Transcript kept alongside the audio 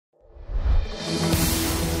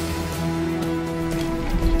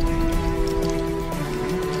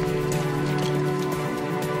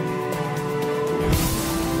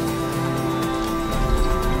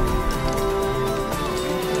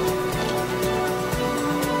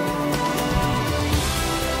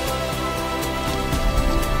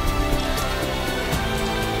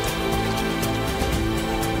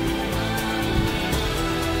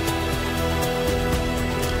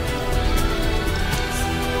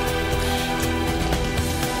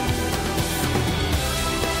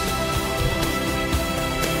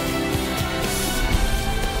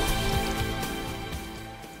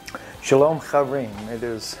Shalom Chaverim. It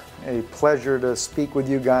is a pleasure to speak with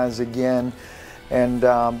you guys again. And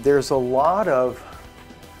there's a lot of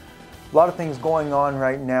things going on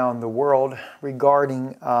right now in the world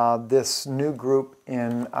regarding this new group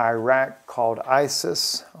in Iraq called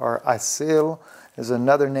ISIS, or ISIL is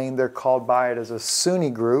another name they're called by. It is a Sunni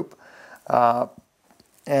group. But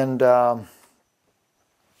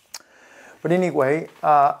anyway,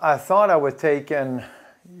 I thought I would take and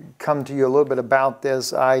come to you a little bit about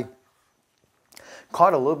this. I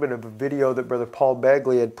caught a little bit of a video that Brother Paul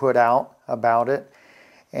Begley had put out about it.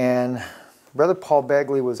 And Brother Paul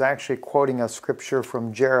Begley was actually quoting a scripture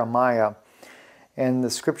from Jeremiah. And the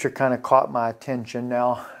scripture kind of caught my attention.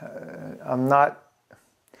 Now,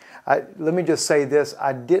 let me just say this.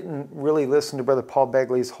 I didn't really listen to Brother Paul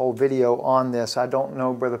Begley's whole video on this. I don't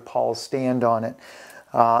know Brother Paul's stand on it.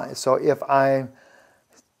 So if I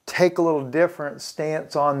take a little different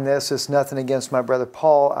stance on this, it's nothing against my brother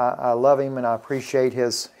Paul. I love him and I appreciate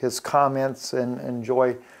his comments and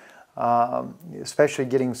enjoy especially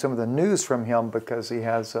getting some of the news from him, because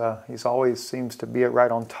he's always seems to be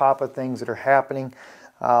right on top of things that are happening.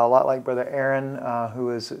 A lot like Brother Aaron,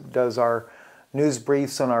 who does our news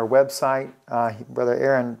briefs on our website. Brother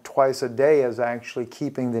Aaron twice a day is actually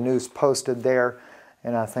keeping the news posted there.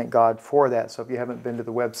 And I thank God for that. So if you haven't been to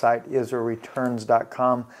the website,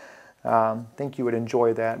 IsraelReturns.com, I think you would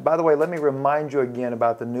enjoy that. By the way, let me remind you again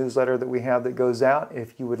about the newsletter that we have that goes out.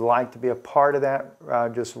 If you would like to be a part of that,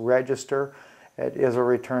 just register at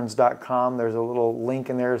IsraelReturns.com. There's a little link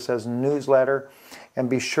in there that says newsletter. And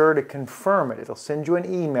be sure to confirm it. It'll send you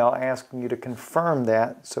an email asking you to confirm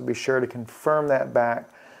that. So be sure to confirm that back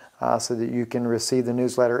so that you can receive the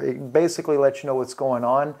newsletter. It basically lets you know what's going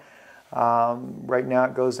on. Right now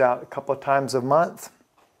it goes out a couple of times a month.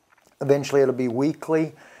 Eventually it'll be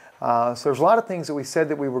weekly. So there's a lot of things that we said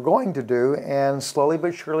that we were going to do, and slowly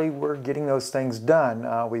but surely we're getting those things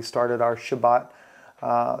done. We started our Shabbat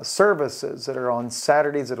services that are on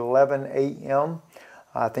Saturdays at 11 a.m.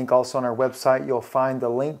 I think also on our website you'll find the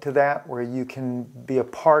link to that where you can be a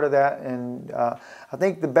part of that. And I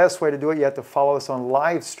think the best way to do it, you have to follow us on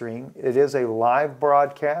live stream. It is a live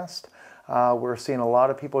broadcast. We're seeing a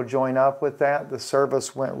lot of people join up with that. The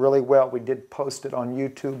service went really well. We did post it on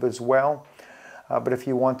YouTube as well. But if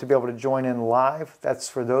you want to be able to join in live, that's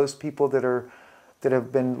for those people that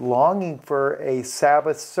have been longing for a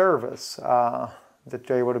Sabbath service, that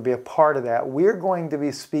they're able to be a part of that. We're going to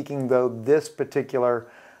be speaking, though, this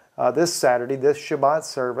Saturday, this Shabbat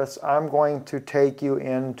service. I'm going to take you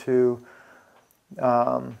into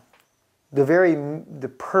the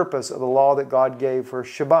purpose of the law that God gave for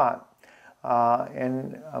Shabbat.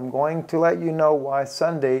 And I'm going to let you know why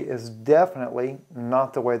Sunday is definitely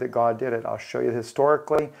not the way that God did it. I'll show you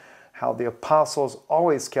historically how the apostles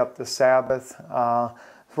always kept the Sabbath. So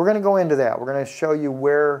we're going to go into that. We're going to show you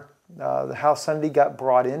how Sunday got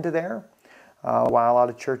brought into there, why a lot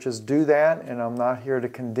of churches do that. And I'm not here to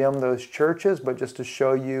condemn those churches, but just to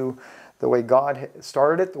show you the way God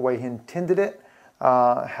started it, the way He intended it,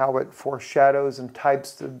 how it foreshadows and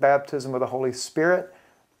types the baptism of the Holy Spirit.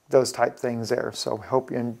 Those type things there. So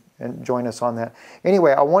hope you join us on that.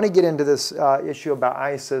 Anyway, I want to get into this issue about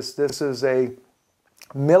ISIS. This is a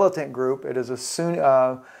militant group. It is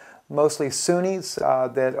mostly Sunnis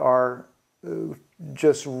that are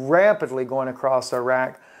just rapidly going across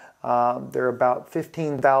Iraq. They're about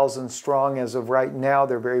 15,000 strong as of right now.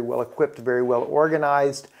 They're very well equipped, very well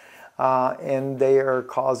organized. And they are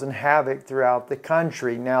causing havoc throughout the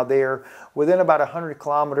country. Now they are within about 100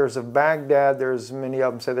 kilometers of Baghdad. There's many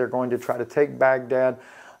of them say they're going to try to take Baghdad,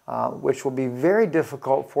 which will be very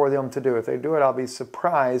difficult for them to do. If they do it, I'll be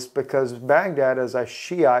surprised, because Baghdad is a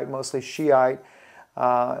Shiite, mostly Shiite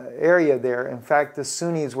area there. In fact, the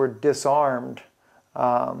Sunnis were disarmed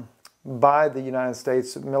by the United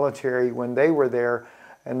States military when they were there,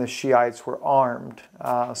 and the Shiites were armed.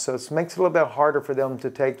 So it makes it a little bit harder for them to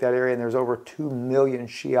take that area, and there's over 2 million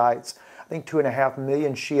Shiites. I think 2.5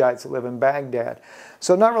 million Shiites that live in Baghdad.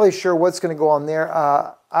 So I'm not really sure what's going to go on there.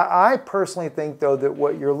 I personally think, though, that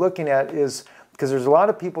what you're looking at is, because there's a lot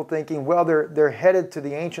of people thinking, well, they're headed to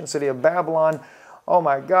the ancient city of Babylon. Oh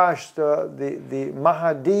my gosh, the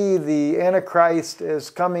Mahdi, the AntiChrist is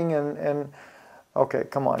coming, and okay,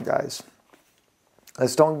 come on, guys.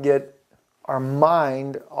 Let's don't get our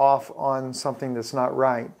mind off on something that's not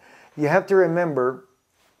right. You have to remember,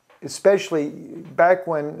 especially back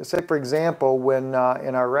when, say for example, when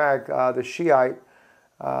in Iraq, the Shiite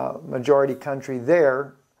majority country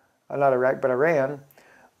there, not Iraq but Iran,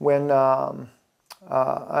 when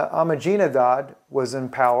Ahmadinejad was in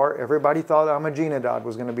power, everybody thought Ahmadinejad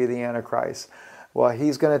was going to be the Antichrist. well,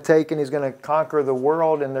 he's going to take and he's going to conquer the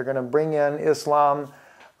world, and they're going to bring in Islam,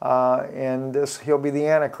 and he'll be the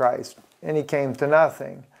Antichrist. And he came to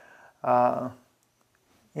nothing.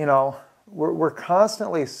 You know, we're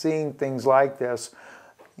constantly seeing things like this,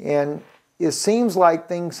 and it seems like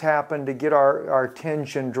things happen to get our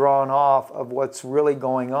attention drawn off of what's really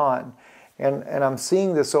going on. And I'm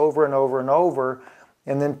seeing this over and over and over,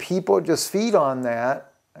 and then people just feed on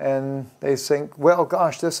that, and they think, well,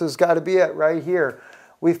 gosh, this has got to be it right here.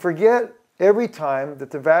 We forget every time that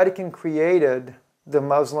the Vatican created the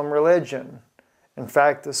Muslim religion. In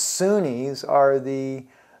fact, the Sunnis are the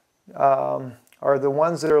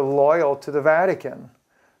ones that are loyal to the Vatican.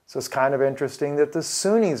 So it's kind of interesting that the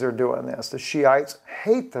Sunnis are doing this. The Shiites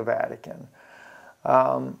hate the Vatican.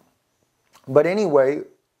 But anyway,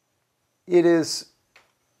 it is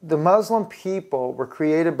the Muslim people were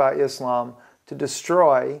created by Islam to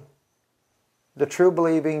destroy the true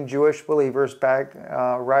believing Jewish believers back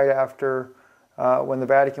right after when the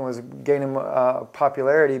Vatican was gaining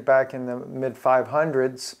popularity back in the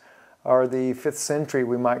mid-500s, or the 5th century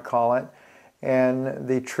we might call it. And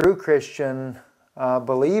the true Christian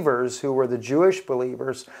believers, who were the Jewish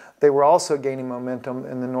believers, they were also gaining momentum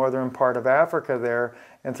in the northern part of Africa there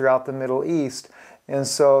and throughout the Middle East. And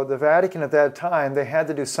so the Vatican at that time, they had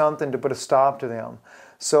to do something to put a stop to them.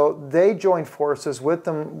 So they joined forces with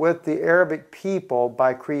the Arabic people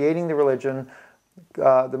by creating the religion,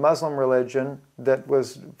 the Muslim religion that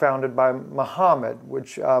was founded by Muhammad,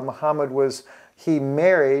 which Muhammad was, he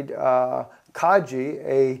married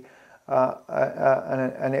Kaji,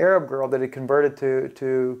 an Arab girl that had converted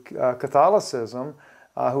to Catholicism,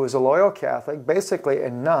 who was a loyal Catholic, basically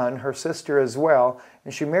a nun, her sister as well,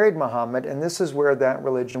 and she married Muhammad, and this is where that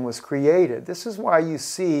religion was created. This is why you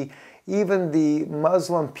see even the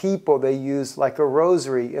Muslim people, they use like a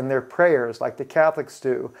rosary in their prayers, like the Catholics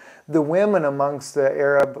do. The women amongst the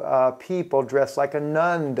Arab people dress like a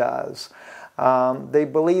nun does. They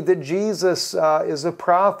believe that Jesus is a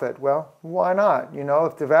prophet. Well, why not? You know,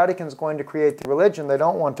 if the Vatican's going to create the religion, they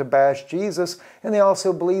don't want to bash Jesus, and they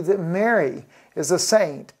also believe that Mary is a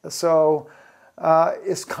saint. So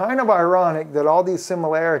it's kind of ironic that all these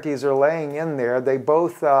similarities are laying in there. They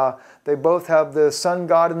both have the sun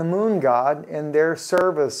god and the moon god in their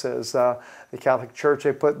services. The Catholic Church,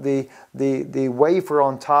 they put the wafer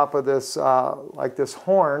on top of this, like this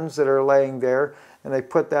horns that are laying there, and they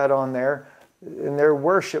put that on there in their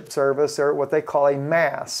worship service, or what they call a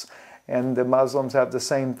mass. And the Muslims have the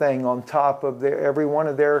same thing on top of every one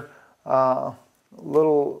of their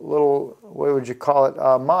little, what would you call it,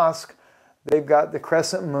 mosque. They've got the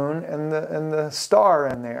crescent moon and the star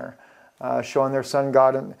in there, showing their sun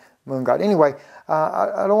god and moon god. Anyway,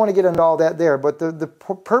 I don't want to get into all that there, but the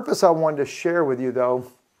purpose I wanted to share with you, though,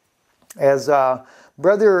 as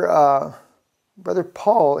Brother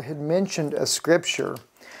Paul had mentioned a scripture,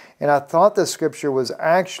 and I thought the scripture was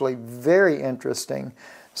actually very interesting.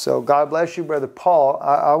 So God bless you, Brother Paul.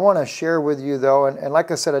 I want to share with you, though, and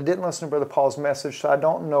like I said, I didn't listen to Brother Paul's message, so I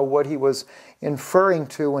don't know what he was inferring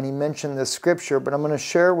to when he mentioned this scripture, but I'm going to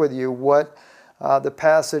share with you what the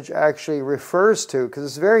passage actually refers to, because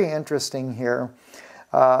it's very interesting here.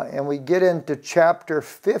 And we get into chapter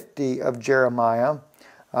 50 of Jeremiah,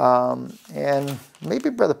 and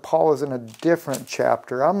maybe Brother Paul is in a different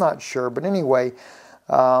chapter. I'm not sure, but anyway,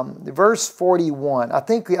 verse 41, I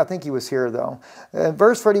think he was here though.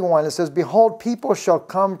 Verse 41, it says, "Behold, people shall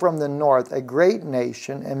come from the north, a great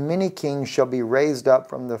nation, and many kings shall be raised up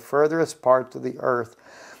from the furthest parts of the earth.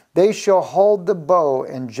 They shall hold the bow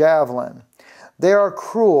and javelin. They are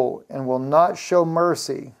cruel and will not show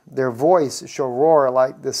mercy. Their voice shall roar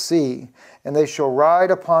like the sea, and they shall ride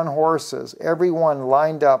upon horses, every one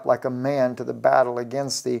lined up like a man to the battle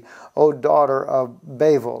against thee, O daughter of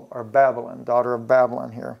Babel," or Babylon, daughter of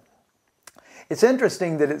Babylon here. It's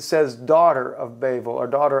interesting that it says daughter of Babel or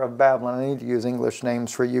daughter of Babylon. I need to use English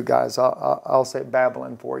names for you guys. I'll say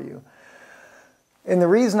Babylon for you. And the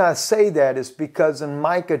reason I say that is because in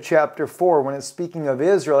Micah chapter 4, when it's speaking of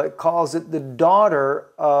Israel, it calls it the daughter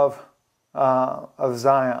of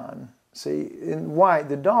Zion. See, and why?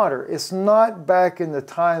 The daughter. It's not back in the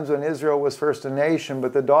times when Israel was first a nation,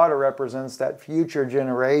 but the daughter represents that future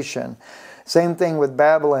generation. Same thing with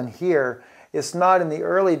Babylon here. It's not in the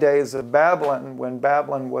early days of Babylon when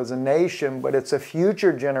Babylon was a nation, but it's a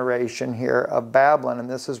future generation here of Babylon, and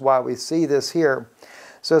this is why we see this here.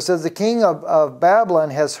 So it says, "The king of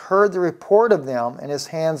Babylon has heard the report of them, and his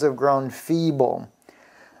hands have grown feeble."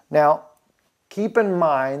 Now, keep in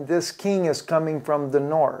mind, this king is coming from the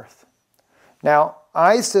north. Now,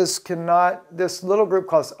 ISIS cannot, this little group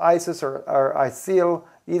called ISIS or ISIL,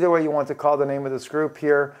 either way you want to call the name of this group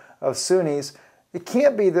here of Sunnis, It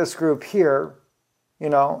can't be this group here. You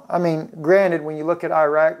know, I mean, granted, when you look at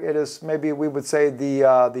Iraq, it is maybe we would say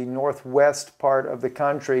the northwest part of the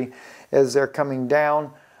country as they're coming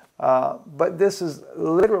down. But this is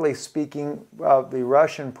literally speaking of the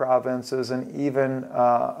Russian provinces and even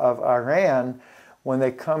of Iran when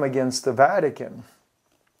they come against the Vatican.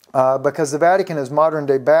 Because the Vatican is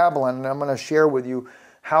modern-day Babylon, and I'm going to share with you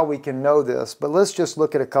how we can know this. But let's just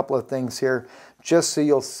look at a couple of things here, just so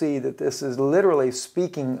you'll see that this is literally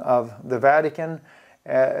speaking of the Vatican,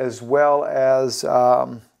 as well as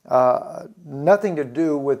nothing to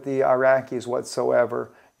do with the Iraqis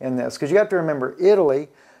whatsoever in this. Because you have to remember, Italy,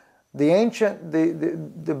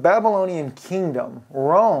 the Babylonian kingdom,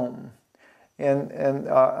 Rome, and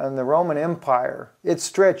the Roman Empire, it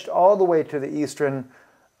stretched all the way to the eastern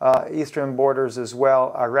borders as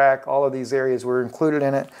well. Iraq, all of these areas were included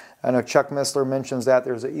in it. I know Chuck Missler mentions that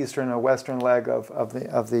there's an eastern and a western leg of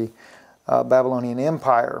the Babylonian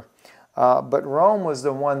Empire. But Rome was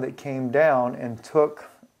the one that came down and took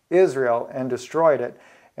Israel and destroyed it.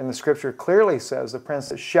 And the scripture clearly says the prince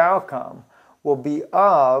that shall come will be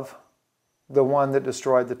of the one that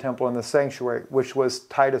destroyed the temple and the sanctuary, which was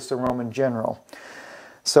Titus the Roman general.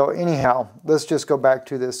 So anyhow, let's just go back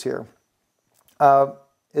to this here.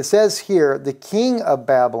 It says here, the king of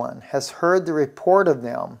Babylon has heard the report of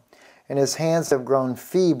them, and his hands have grown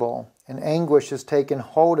feeble, and anguish has taken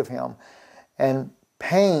hold of him, and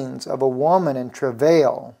pains of a woman in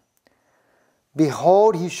travail.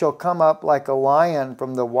 Behold, he shall come up like a lion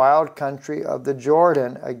from the wild country of the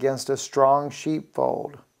Jordan against a strong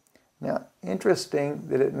sheepfold. Now, interesting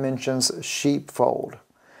that it mentions sheepfold.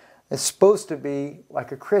 It's supposed to be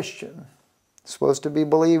like a Christian. It's supposed to be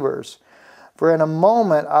believers. For in a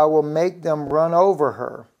moment I will make them run over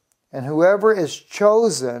her, and whoever is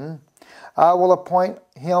chosen, I will appoint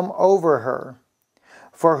him over her.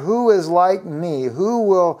 For who is like me? Who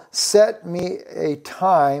will set me a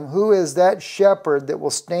time? Who is that shepherd that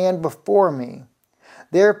will stand before me?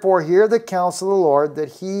 Therefore hear the counsel of the Lord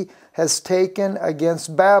that he has taken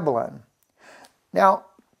against Babylon. Now,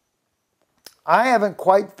 I haven't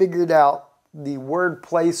quite figured out the word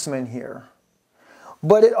placement here.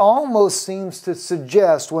 But it almost seems to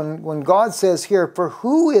suggest when God says here, for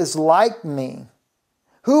who is like me?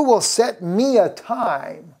 Who will set me a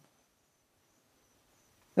time?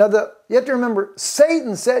 Now, you have to remember,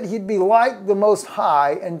 Satan said he'd be like the Most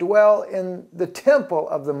High and dwell in the temple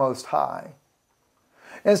of the Most High.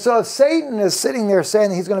 And so if Satan is sitting there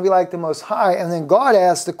saying he's going to be like the Most High, and then God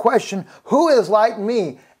asks the question, who is like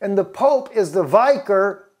me? And the Pope is the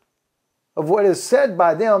vicar of what is said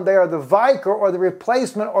by them. They are the vicar or the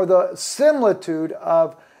replacement or the similitude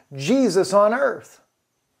of Jesus on earth.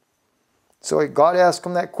 So God asked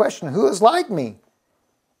him that question, who is like me?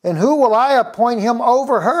 And who will I appoint him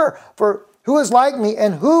over her? For who is like me,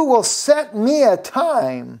 and who will set me a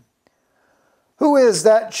time? Who is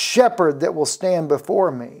that shepherd that will stand before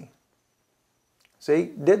me? See,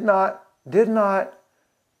 did not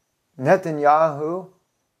Netanyahu,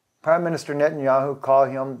 Prime Minister Netanyahu, call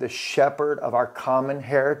him the shepherd of our common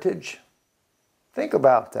heritage? Think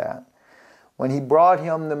about that. When he brought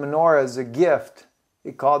him the menorah as a gift,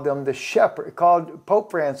 he called them the shepherd. He called Pope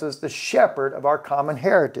Francis the shepherd of our common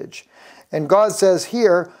heritage. And God says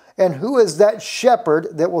here, and who is that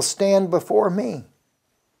shepherd that will stand before me?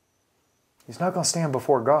 He's not going to stand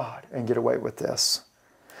before God and get away with this.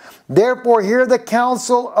 Therefore, hear the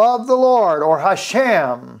counsel of the Lord, or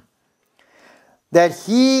Hashem, that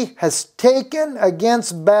he has taken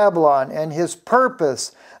against Babylon, and his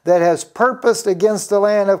purpose that has purposed against the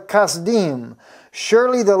land of Kasdim.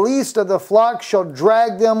 Surely the least of the flock shall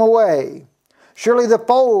drag them away. Surely the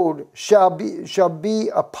fold shall be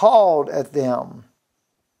appalled at them.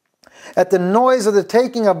 At the noise of the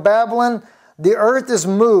taking of Babylon, the earth is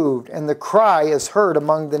moved, and the cry is heard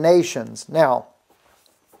among the nations. Now,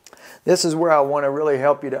 this is where I want to really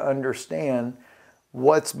help you to understand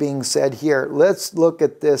what's being said here. Let's look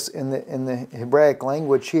at this in the Hebraic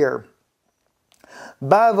language here.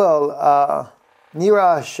 Bavel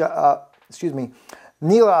nira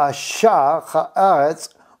shah haaretz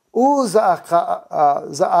uza'akaha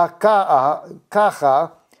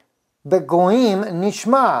begoim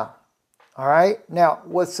nishma. All right, now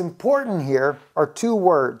what's important here are two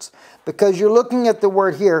words, because you're looking at the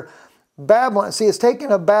word here, Babylon. See, it's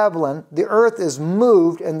taken of Babylon, the earth is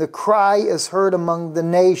moved, and the cry is heard among the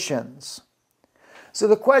nations. So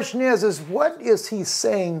the question is what is he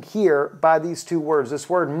saying here by these two words, this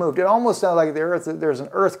word moved? It almost sounds like the earth, there's an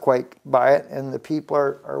earthquake by it, and the people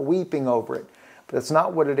are weeping over it. But that's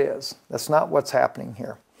not what it is. That's not what's happening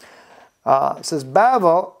here. It says,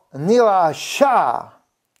 Babel nila shah.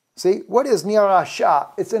 See, what is Nirasha?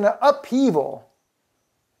 It's in an upheaval.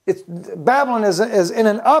 Babylon is in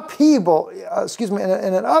an upheaval,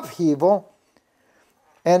 in an upheaval.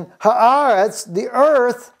 And haaretz, the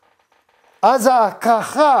earth,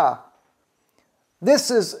 azakacha.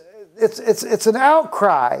 This is, it's an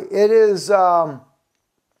outcry. It is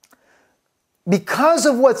because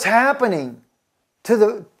of what's happening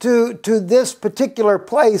to this particular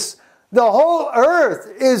place, the whole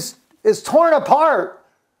earth is torn apart.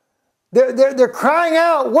 They're crying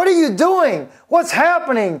out, what are you doing? What's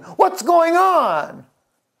happening? What's going on?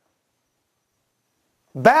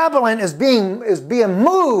 Babylon is being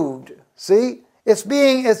moved. See? It's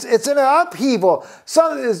in an upheaval.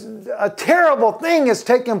 A terrible thing is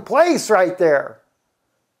taking place right there.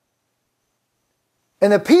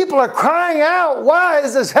 And the people are crying out, why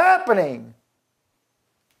is this happening?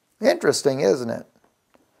 Interesting, isn't it?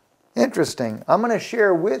 Interesting. I'm going to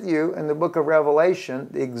share with you in the book of Revelation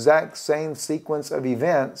the exact same sequence of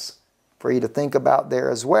events for you to think about there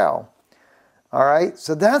as well. All right?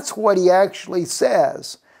 So that's what he actually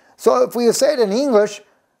says. So if we say it in English,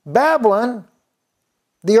 Babylon,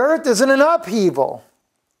 the earth is in an upheaval.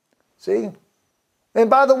 See? And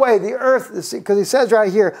by the way, the earth, because he says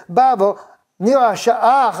right here, Babel,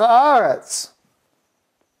 nirasha'ah haaretz.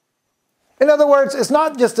 In other words, it's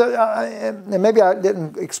not just, and maybe I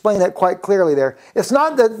didn't explain that quite clearly there. It's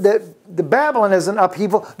not that the Babylon is an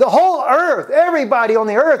upheaval. The whole earth, everybody on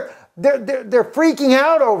the earth, they're freaking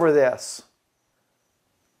out over this.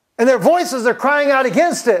 And their voices are crying out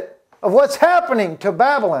against it, of what's happening to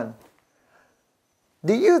Babylon.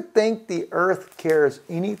 Do you think the earth cares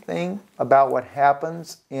anything about what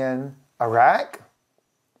happens in Iraq?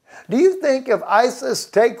 Do you think if ISIS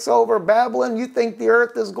takes over Babylon, you think the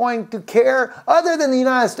earth is going to care? Other than the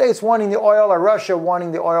United States wanting the oil or Russia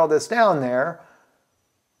wanting the oil that's down there,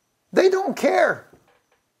 they don't care.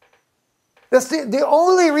 That's the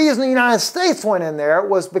only reason the United States went in there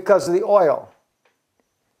was because of the oil.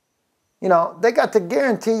 You know, they got to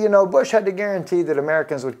guarantee, Bush had to guarantee that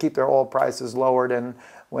Americans would keep their oil prices lowered. And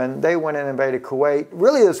when they went in and invaded Kuwait,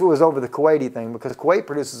 really this was over the Kuwaiti thing because Kuwait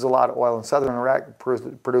produces a lot of oil and southern Iraq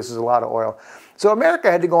produces a lot of oil. So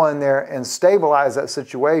America had to go in there and stabilize that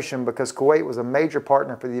situation because Kuwait was a major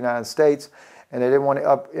partner for the United States and they didn't want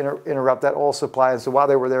to interrupt that oil supply. And so while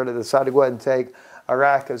they were there, they decided to go ahead and take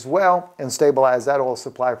Iraq as well and stabilize that oil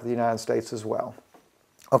supply for the United States as well.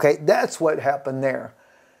 Okay, that's what happened there.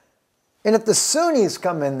 And if the Sunnis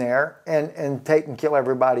come in there and take and kill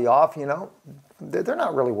everybody off, they're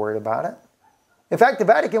not really worried about it. In fact, the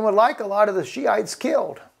Vatican would like a lot of the Shiites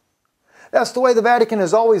killed. That's the way the Vatican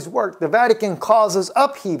has always worked. The Vatican causes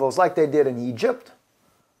upheavals like they did in Egypt,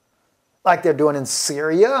 like they're doing in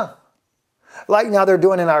Syria, like now they're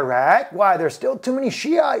doing in Iraq. Why? There's still too many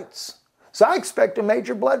Shiites. So I expect a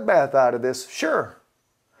major bloodbath out of this, sure.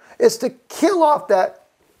 It's to kill off that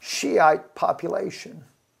Shiite population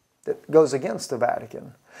that goes against the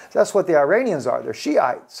Vatican. So that's what the Iranians are. They're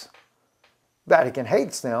Shiites. Vatican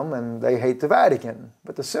hates them and they hate the Vatican.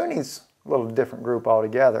 But the Sunnis, a little different group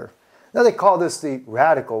altogether. Now they call this the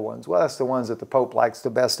radical ones. Well, that's the ones that the Pope likes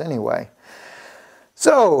the best anyway.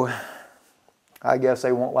 So, I guess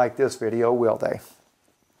they won't like this video, will they?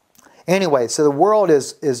 Anyway, so the world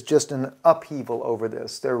is just an upheaval over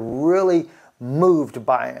this. They're really moved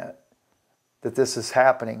by it, that this is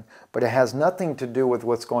happening. But it has nothing to do with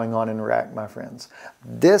what's going on in Iraq, my friends.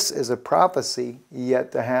 This is a prophecy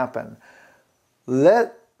yet to happen.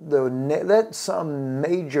 Let some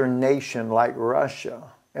major nation like Russia,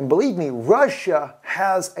 and believe me, Russia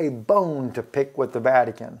has a bone to pick with the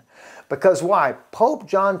Vatican. Because why? Pope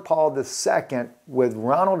John Paul II with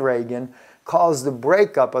Ronald Reagan caused the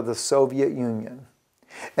breakup of the Soviet Union.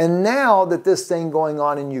 And now that this thing going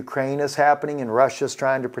on in Ukraine is happening and Russia's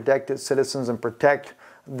trying to protect its citizens and protect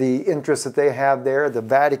the interests that they have there, the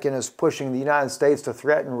Vatican is pushing the United States to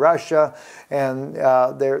threaten Russia, and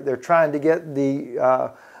they're trying to get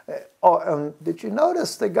the. Did you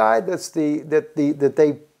notice the guy that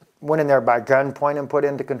they went in there by gunpoint and put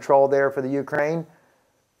into control there for the Ukraine?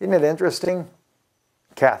 Isn't it interesting?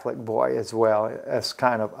 Catholic boy as well. That's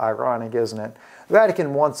kind of ironic, isn't it? The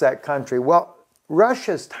Vatican wants that country. Well,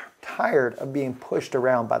 Russia's tired of being pushed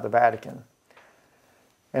around by the Vatican.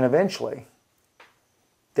 And eventually,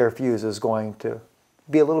 their fuse is going to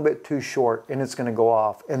be a little bit too short and it's going to go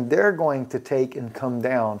off. And they're going to take and come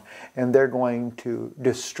down and they're going to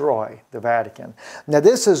destroy the Vatican. Now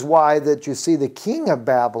this is why that you see the king of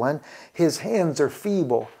Babylon, his hands are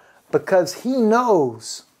feeble because he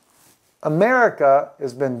knows America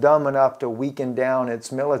has been dumb enough to weaken down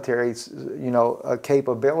its military,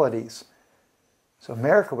 capabilities. So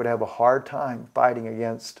America would have a hard time fighting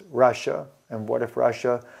against Russia. And what if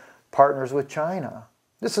Russia partners with China?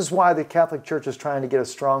 This is why the Catholic Church is trying to get a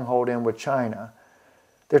stronghold in with China.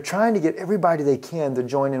 They're trying to get everybody they can to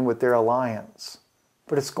join in with their alliance.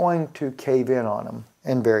 But it's going to cave in on them,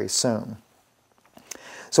 and very soon.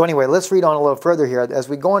 So anyway, let's read on a little further here. As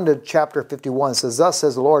we go into chapter 51, it says, Thus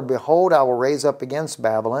says the Lord, Behold, I will raise up against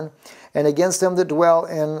Babylon, and against them that dwell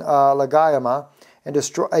in Lagaima, and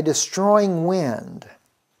a destroying wind.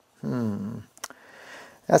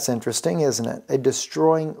 That's interesting, isn't it? A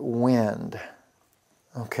destroying wind.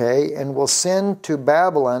 Okay, and will send to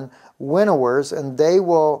Babylon winnowers, and they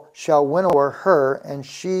shall winnow her, and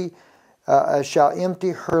she shall empty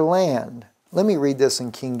her land. Let me read this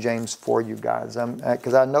in King James for you guys,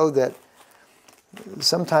 because I know that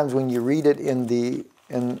sometimes when you read it in the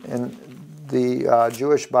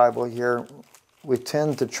Jewish Bible here, we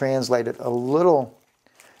tend to translate it a little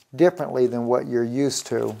differently than what you're used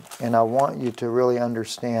to, and I want you to really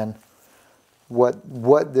understand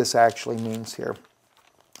what this actually means here.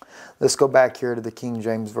 Let's go back here to the King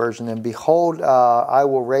James Version. And behold, I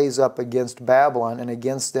will raise up against Babylon and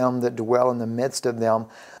against them that dwell in the midst of them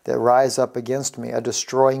that rise up against me, a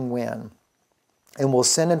destroying wind. And will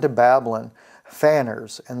send into Babylon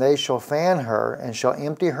fanners, and they shall fan her, and shall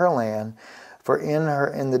empty her land. For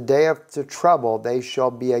in the day of the trouble they shall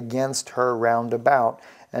be against her round about.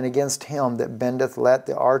 And against him that bendeth let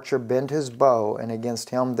the archer bend his bow, and against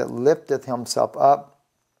him that lifteth himself up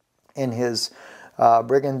in his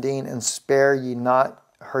brigandine, and spare ye not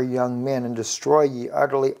her young men, and destroy ye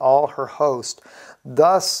utterly all her host.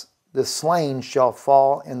 Thus the slain shall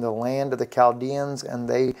fall in the land of the Chaldeans, and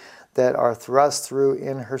they that are thrust through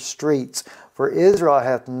in her streets. For Israel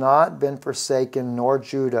hath not been forsaken, nor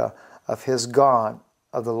Judah of his God,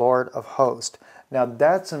 of the Lord of hosts. Now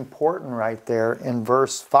that's important right there in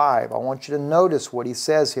verse 5. I want you to notice what he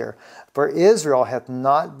says here. For Israel hath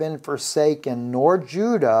not been forsaken, nor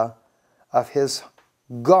Judah of his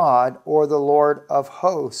God, or the Lord of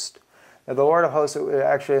hosts. Now the Lord of hosts,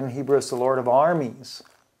 actually in Hebrew, is the Lord of armies.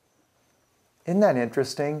 Isn't that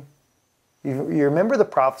interesting? You remember the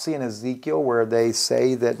prophecy in Ezekiel where they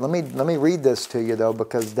say that, let me read this to you though,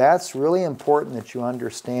 because that's really important that you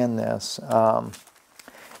understand this.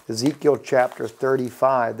 Ezekiel chapter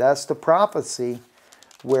 35, that's the prophecy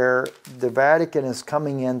where the Vatican is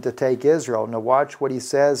coming in to take Israel. Now watch what he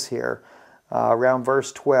says here, around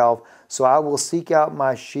verse 12. So I will seek out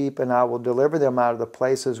my sheep, and I will deliver them out of the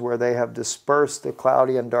places where they have dispersed the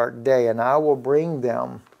cloudy and dark day, and I will bring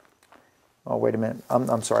them. Oh, wait a minute.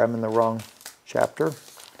 I'm sorry, I'm in the wrong chapter.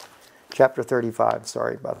 Chapter 35,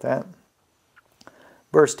 sorry about that.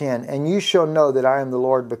 Verse 10, And you shall know that I am the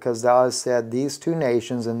Lord, because thou hast said, These two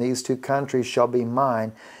nations and these two countries shall be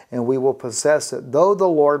mine, and we will possess it, though the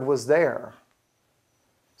Lord was there.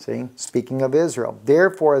 See, speaking of Israel.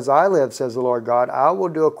 Therefore, as I live, says the Lord God, I will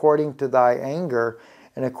do according to thy anger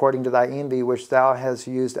and according to thy envy, which thou hast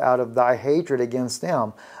used out of thy hatred against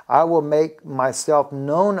them. I will make myself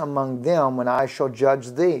known among them when I shall judge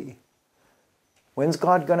thee. When's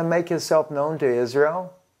God going to make himself known to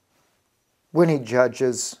Israel? When he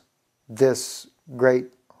judges this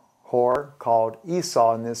great whore called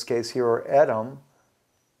Esau, in this case here, or Edom.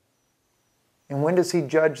 And when does he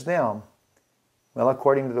judge them? Well,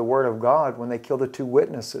 according to the Word of God, when they kill the two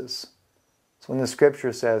witnesses. That's when the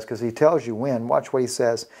Scripture says, because he tells you when. Watch what he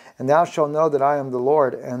says. And thou shalt know that I am the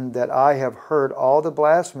Lord, and that I have heard all the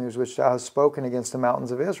blasphemies which thou hast spoken against the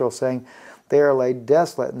mountains of Israel, saying, They are laid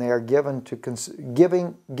desolate, and they are given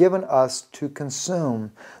us to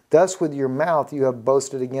consume. Thus with your mouth you have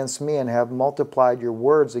boasted against me, and have multiplied your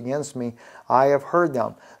words against me. I have heard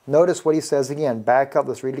them. Notice what he says again. Back up,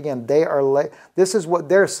 let's read it again. They are laid. This is what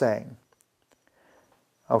they're saying.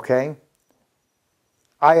 Okay?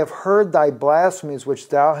 I have heard thy blasphemies which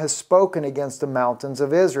thou hast spoken against the mountains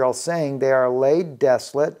of Israel, saying, They are laid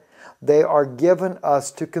desolate, they are given us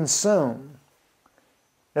to consume.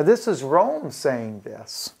 Now this is Rome saying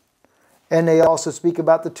this. And they also speak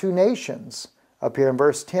about the two nations, up here in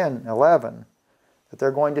verse 10, 11, that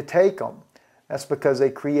they're going to take them. That's because they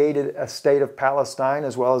created a state of Palestine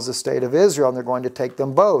as well as the state of Israel, and they're going to take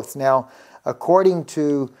them both. Now, according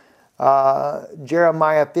to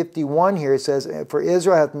Jeremiah 51 here, it says, For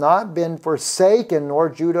Israel hath not been forsaken, nor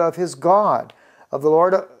Judah of his God, of the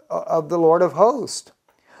Lord of hosts,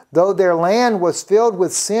 though their land was filled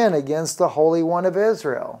with sin against the Holy One of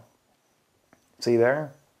Israel. See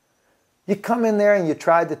there? You come in there and you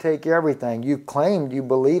tried to take everything. You claimed you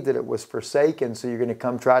believed that it was forsaken, so you're going to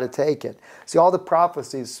come try to take it. See, all the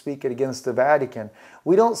prophecies speak it against the Vatican.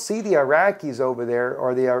 We don't see the Iraqis over there,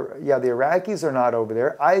 or the Iraqis are not over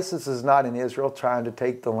there. ISIS is not in Israel trying to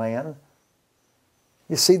take the land.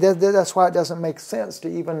 You see, that's why it doesn't make sense to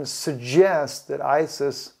even suggest that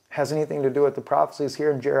ISIS has anything to do with the prophecies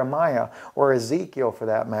here in Jeremiah, or Ezekiel for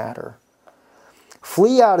that matter.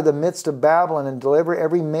 Flee out of the midst of Babylon and deliver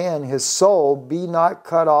every man his soul. Be not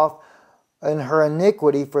cut off in her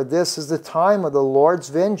iniquity, for this is the time of the Lord's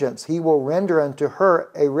vengeance. He will render unto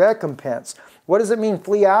her a recompense. What does it mean,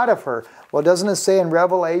 flee out of her? Well, doesn't it say in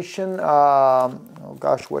Revelation,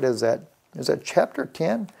 what is that? Is that chapter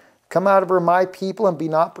 10? Come out of her, my people, and be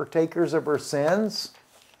not partakers of her sins.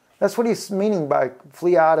 That's what he's meaning by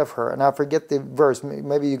flee out of her. And I forget the verse.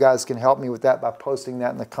 Maybe you guys can help me with that by posting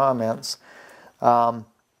that in the comments. So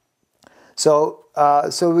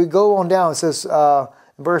we go on down. It says,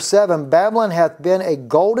 verse 7, Babylon hath been a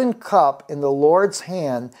golden cup in the Lord's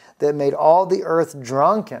hand that made all the earth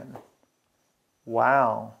drunken.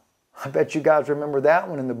 Wow. I bet you guys remember that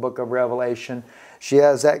one in the book of Revelation. She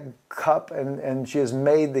has that cup and she has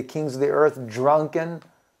made the kings of the earth drunken.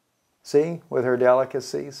 See, with her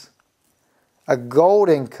delicacies. A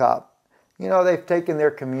golden cup. You know, they've taken their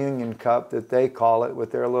communion cup, that they call it,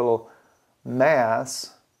 with their little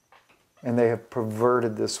mass, and they have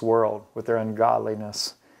perverted this world with their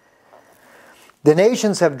ungodliness. The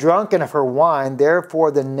nations have drunken of her wine, therefore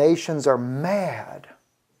the nations are mad.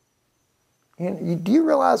 Do you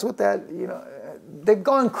realize what that, they've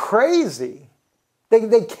gone crazy.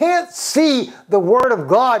 They can't see the Word of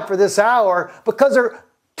God for this hour because they're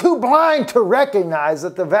too blind to recognize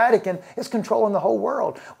that the Vatican is controlling the whole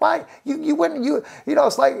world. Why?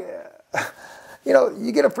 It's like,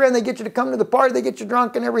 you get a friend, they get you to come to the party, they get you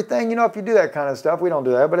drunk and everything. If you do that kind of stuff, we don't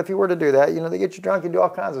do that, but if you were to do that, they get you drunk, you do all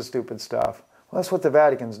kinds of stupid stuff. Well, that's what the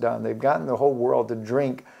Vatican's done. They've gotten the whole world to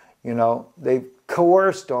drink, they've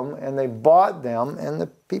coerced them and they bought them, and the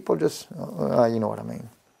people just, you know what I mean.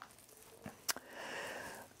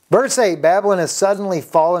 Verse 8, Babylon has suddenly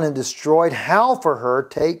fallen and destroyed. Howl for her,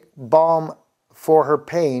 take balm for her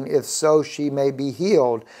pain, if so she may be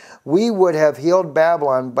healed. We would have healed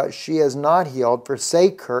Babylon, but she is not healed.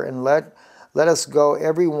 Forsake her, and let us go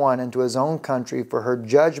every one into his own country, for her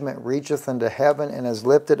judgment reacheth unto heaven, and is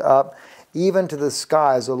lifted up even to the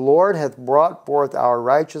skies. The Lord hath brought forth our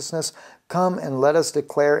righteousness. Come and let us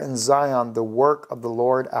declare in Zion the work of the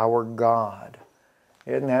Lord our God.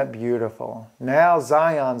 Isn't that beautiful? Now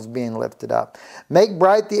Zion's being lifted up. Make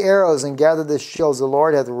bright the arrows and gather the shields. The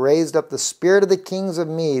Lord hath raised up the spirit of the kings of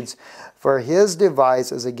Medes, for his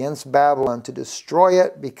device is against Babylon to destroy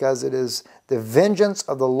it, because it is the vengeance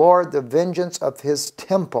of the Lord, the vengeance of his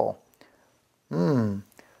temple. The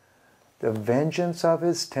vengeance of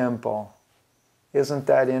his temple. Isn't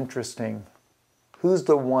that interesting? Who's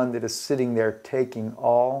the one that is sitting there taking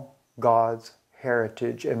all God's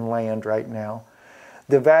heritage and land right now?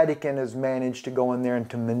 The Vatican has managed to go in there and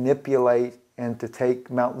to manipulate and to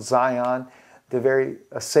take Mount Zion, a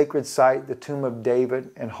sacred site, the tomb of David,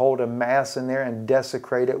 and hold a mass in there and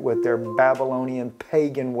desecrate it with their Babylonian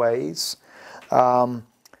pagan ways.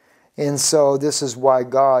 And so this is why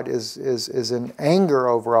God is in anger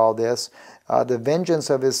over all this. The vengeance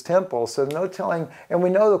of his temple. So no telling, and we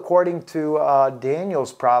know according to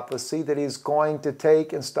Daniel's prophecy that he's going to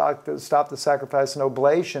take and stop the sacrifice and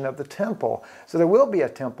oblation of the temple. So there will be a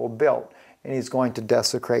temple built, and he's going to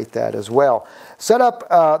desecrate that as well. Set up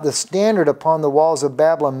the standard upon the walls of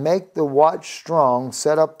Babylon. Make the watch strong.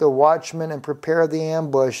 Set up the watchmen and prepare the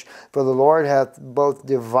ambush. For the Lord hath both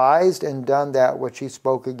devised and done that which he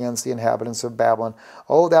spoke against the inhabitants of Babylon.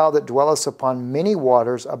 O thou that dwellest upon many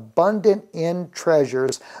waters, abundant in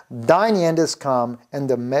treasures, thine end is come, and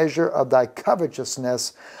the measure of thy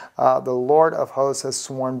covetousness. The Lord of hosts has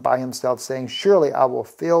sworn by himself, saying, surely I will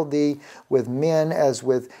fill thee with men as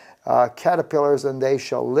with caterpillars, and they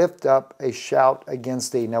shall lift up a shout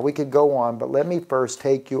against thee. Now we could go on, but let me first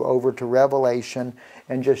take you over to Revelation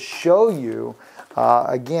and just show you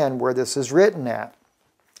again where this is written at.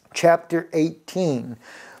 Chapter 18.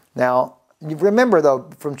 Now you remember though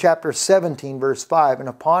from chapter 17 verse 5, and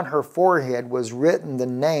upon her forehead was written the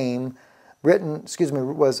name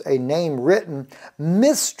was a name written,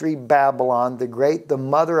 Mystery Babylon the Great, the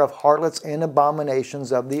mother of harlots and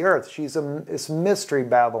abominations of the earth. It's Mystery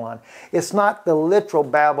Babylon. It's not the literal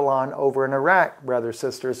Babylon over in Iraq, brothers,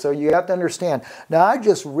 sisters. So you have to understand. Now I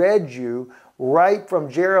just read you right from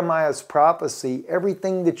Jeremiah's prophecy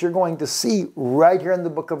everything that you're going to see right here in the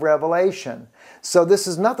book of Revelation. So this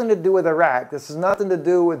has nothing to do with Iraq. This has nothing to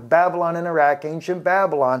do with Babylon in Iraq, ancient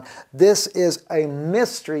Babylon. This is a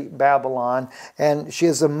mystery Babylon, and she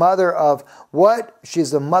is the mother of what? She's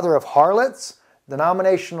the mother of harlots,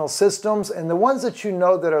 denominational systems, and the ones that you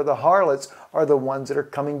know that are the harlots are the ones that are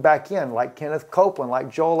coming back in, like Kenneth Copeland,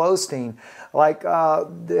 like Joel Osteen, like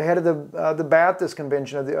the head of the Baptist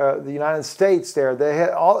Convention of the United States there. They had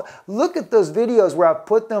all, look at those videos where I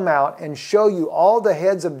put them out and show you all the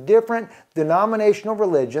heads of different denominational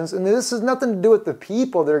religions, and this has nothing to do with the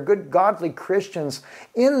people that are good, godly Christians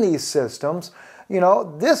in these systems. You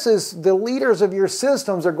know, this is the leaders of your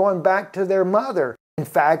systems are going back to their mother. In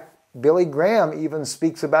fact, Billy Graham even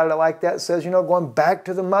speaks about it like that, says, you know, going back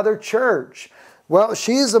to the mother church. Well,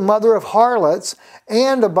 she's the mother of harlots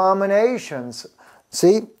and abominations,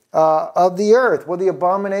 see, of the earth. Well, the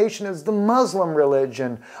abomination is the Muslim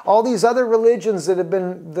religion. All these other religions that have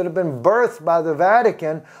been birthed by the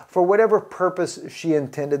Vatican for whatever purpose she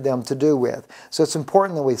intended them to do with. So it's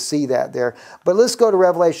important that we see that there. But let's go to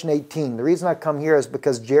Revelation 18. The reason I come here is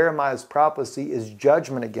because Jeremiah's prophecy is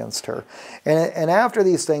judgment against her. And after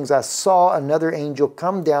these things, I saw another angel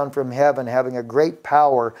come down from heaven, having a great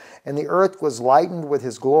power, and the earth was lightened with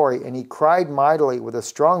his glory. And he cried mightily with a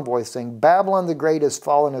strong voice, saying, Babylon the great is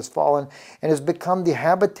fallen, and has become the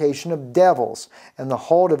habitation of devils, and the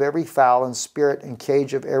hold of every foul and spirit, and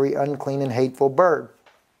cage of every unclean and hateful bird.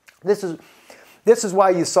 This is why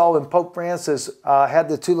you saw when Pope Francis had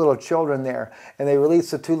the two little children there, and they released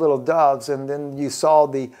the two little doves, and then you saw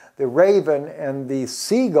the raven and the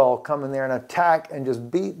seagull come in there and attack and just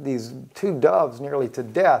beat these two doves nearly to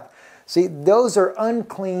death. See, those are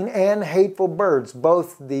unclean and hateful birds.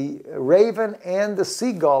 Both the raven and the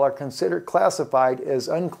seagull are classified as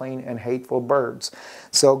unclean and hateful birds.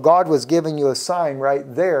 So God was giving you a sign right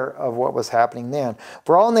there of what was happening then.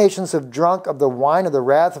 For all nations have drunk of the wine of the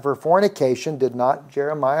wrath of her fornication. Did not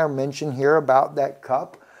Jeremiah mention here about that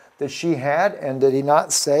cup that she had? And did he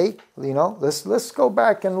not say, you know, let's go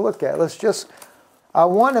back and look at it. I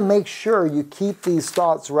want to make sure you keep these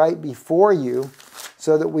thoughts right before you,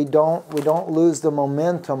 so that we don't lose the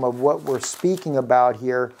momentum of what we're speaking about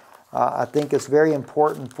here. I think it's very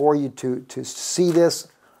important for you to see this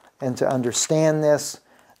and to understand this.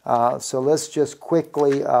 So let's just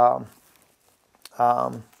quickly, gosh, I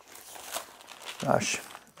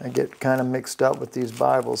get kind of mixed up with these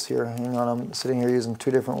Bibles here. Hang on, I'm sitting here using two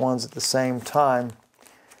different ones at the same time.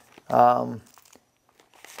 But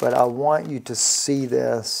I want you to see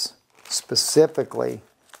this specifically,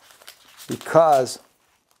 because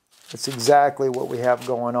it's exactly what we have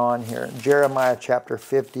going on here. Jeremiah chapter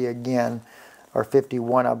 50 again, or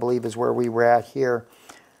 51 I believe is where we were at here.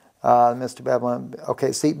 Mr. Babylon.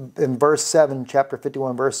 Okay, see in verse 7, chapter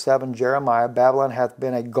 51, verse 7, Jeremiah, Babylon hath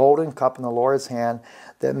been a golden cup in the Lord's hand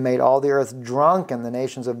that made all the earth drunken. The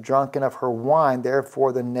nations have drunken of her wine,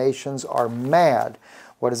 therefore the nations are mad.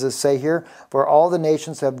 What does it say here? For all the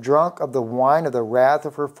nations have drunk of the wine of the wrath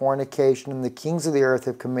of her fornication, and the kings of the earth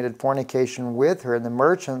have committed fornication with her, and the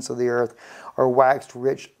merchants of the earth are waxed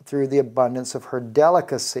rich through the abundance of her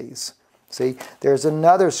delicacies. See, there's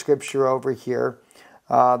another scripture over here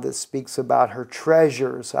that speaks about her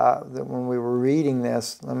treasures. That when we were reading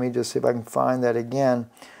this, let me just see if I can find that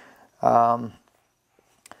again.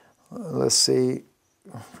 Let's see.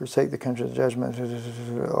 Forsake the country's judgment.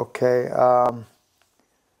 Okay.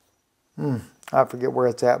 I forget where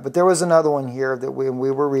it's at, but there was another one here that we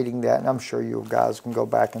were reading that, and I'm sure you guys can go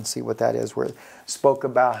back and see what that is, where it spoke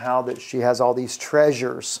about how that she has all these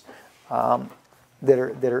treasures that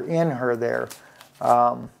are in her there.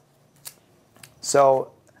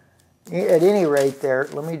 So at any rate, there,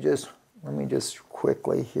 let me just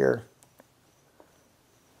quickly here.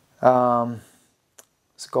 It's a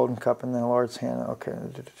golden cup in the Lord's hand. Okay.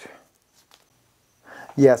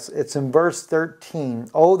 Yes, it's in verse 13.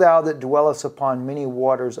 O thou that dwellest upon many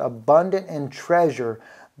waters, abundant in treasure,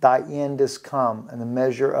 thy end is come, and the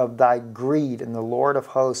measure of thy greed. And the Lord of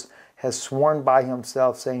hosts has sworn by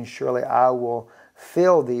himself, saying, surely I will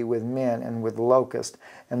fill thee with men and with locusts,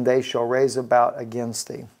 and they shall raise about against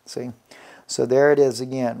thee. See? So there it is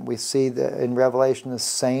again. We see that in Revelation the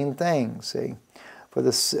same thing. See? For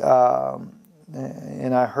this...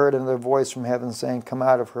 and I heard another voice from heaven saying, come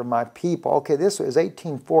out of her, my people. Okay, this is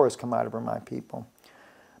 18:4 is come out of her, my people.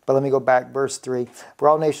 But let me go back, verse 3. For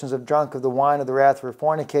all nations have drunk of the wine of the wrath of her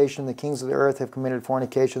fornication. The kings of the earth have committed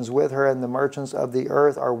fornications with her, and the merchants of the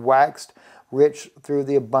earth are waxed rich through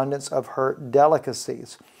the abundance of her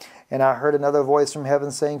delicacies. And I heard another voice from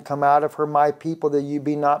heaven saying, come out of her, my people, that you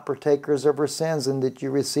be not partakers of her sins, and that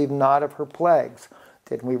you receive not of her plagues.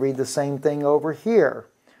 Didn't we read the same thing over here?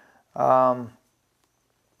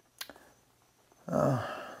 I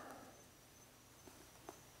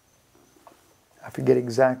forget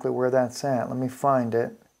exactly where that's at. Let me find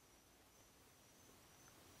it.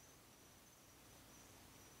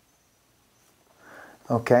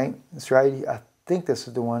 Okay, that's right. I think this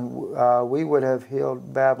is the one. We would have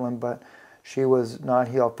healed Babylon, but she was not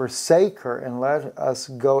healed. Forsake her and let us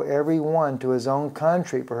go every one to his own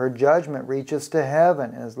country, for her judgment reaches to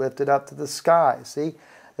heaven and is lifted up to the sky. See,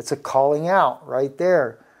 it's a calling out right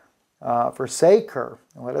there. Forsake her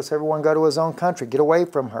and let us everyone go to his own country. Get away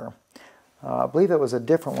from her. I believe it was a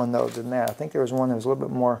different one though than that. I think there was one that was a little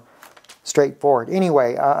bit more straightforward.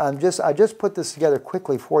 Anyway, I just put this together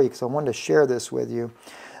quickly for you because I wanted to share this with you.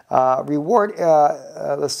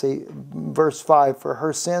 Let's see, verse 5, for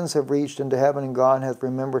her sins have reached into heaven, and God hath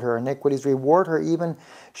remembered her iniquities. Reward her, even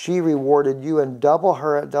she rewarded you, and double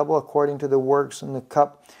her at double according to the works, and the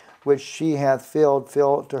cup which she hath filled,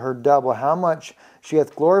 fill to her double. How much she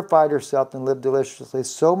hath glorified herself and lived deliciously,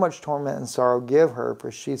 so much torment and sorrow give her.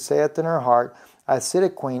 For she saith in her heart, I sit a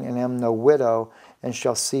queen, and am no widow, and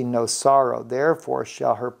shall see no sorrow. Therefore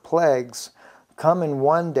shall her plagues come in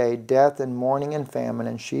one day, death and mourning and famine,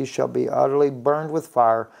 and she shall be utterly burned with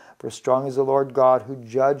fire. For strong is the Lord God who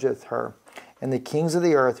judgeth her. And the kings of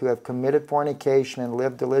the earth who have committed fornication and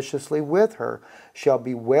lived deliciously with her shall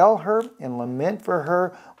bewail her and lament for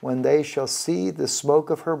her when they shall see the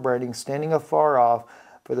smoke of her burning, standing afar off,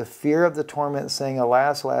 for the fear of the torment, saying,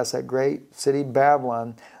 Alas, alas, that great city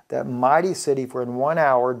Babylon, that mighty city, for in 1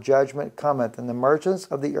 hour judgment cometh, and the merchants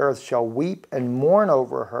of the earth shall weep and mourn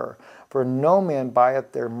over her, for no man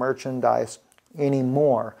buyeth their merchandise any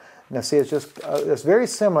more. Now see, it's very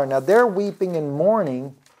similar. Now they're weeping and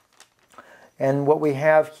mourning, and what we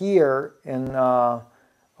have here in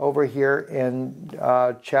over here in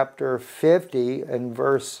chapter 50 and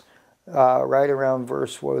verse right around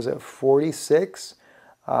verse, what was it, 46.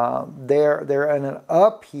 They're in an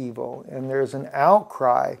upheaval, and there's an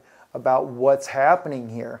outcry about what's happening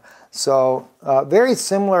here. So very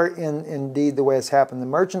similar indeed the way it's happened. The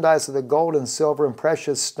merchandise of the gold and silver and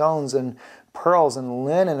precious stones and pearls and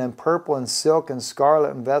linen and purple and silk and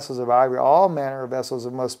scarlet and vessels of ivory, all manner of vessels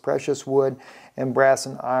of most precious wood and brass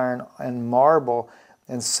and iron and marble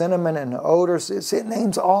and cinnamon and odors. It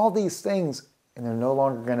names all these things, and they're no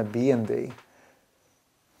longer going to be in thee.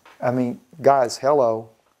 I mean, guys, hello.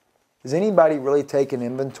 Does anybody really take an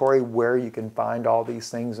inventory where you can find all these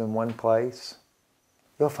things in one place?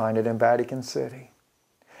 You'll find it in Vatican City.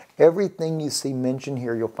 Everything you see mentioned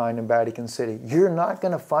here, you'll find in Vatican City. You're not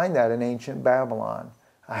going to find that in ancient Babylon.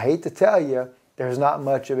 I hate to tell you, there's not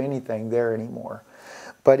much of anything there anymore.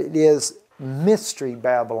 But it is Mystery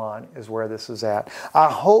Babylon is where this is at.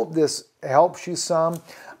 I hope this helps you some.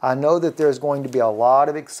 I know that there's going to be a lot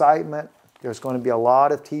of excitement. There's going to be a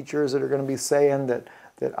lot of teachers that are going to be saying that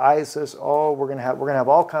ISIS, oh, we're going to have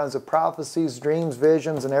all kinds of prophecies, dreams,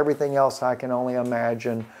 visions, and everything else I can only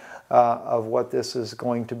imagine of what this is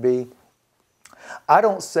going to be. I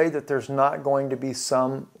don't say that there's not going to be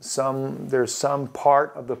there's some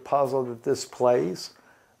part of the puzzle that this plays,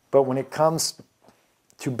 but when it comes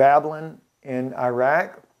to Babylon in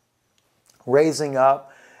Iraq, raising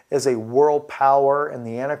up as a world power and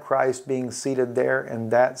the Antichrist being seated there in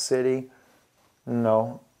that city,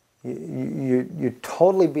 no. You're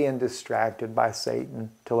totally being distracted by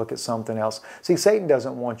Satan to look at something else. See, Satan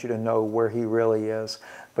doesn't want you to know where he really is,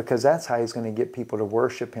 because that's how he's going to get people to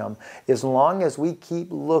worship him. As long as we keep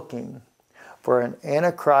looking for an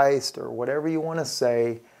Antichrist or whatever you want to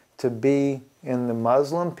say to be in the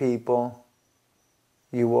Muslim people,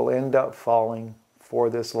 you will end up falling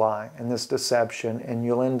for this lie and this deception, and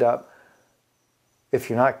you'll end up, if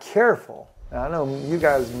you're not careful, now I know you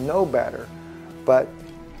guys know better, but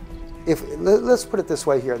let's put it this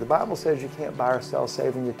way here. The Bible says you can't buy or sell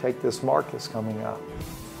save when you take this mark that's coming up.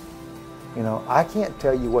 You know, I can't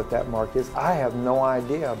tell you what that mark is. I have no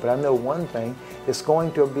idea, but I know one thing. It's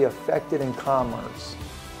going to be affected in commerce.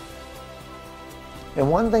 And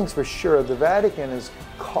one thing's for sure, the Vatican is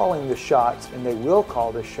calling the shots, and they will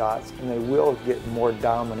call the shots, and they will get more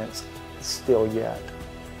dominance still yet.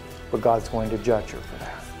 But God's going to judge her for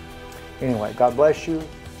that. Anyway, God bless you.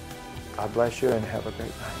 God bless you, and have a great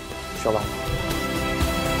night. Shalom.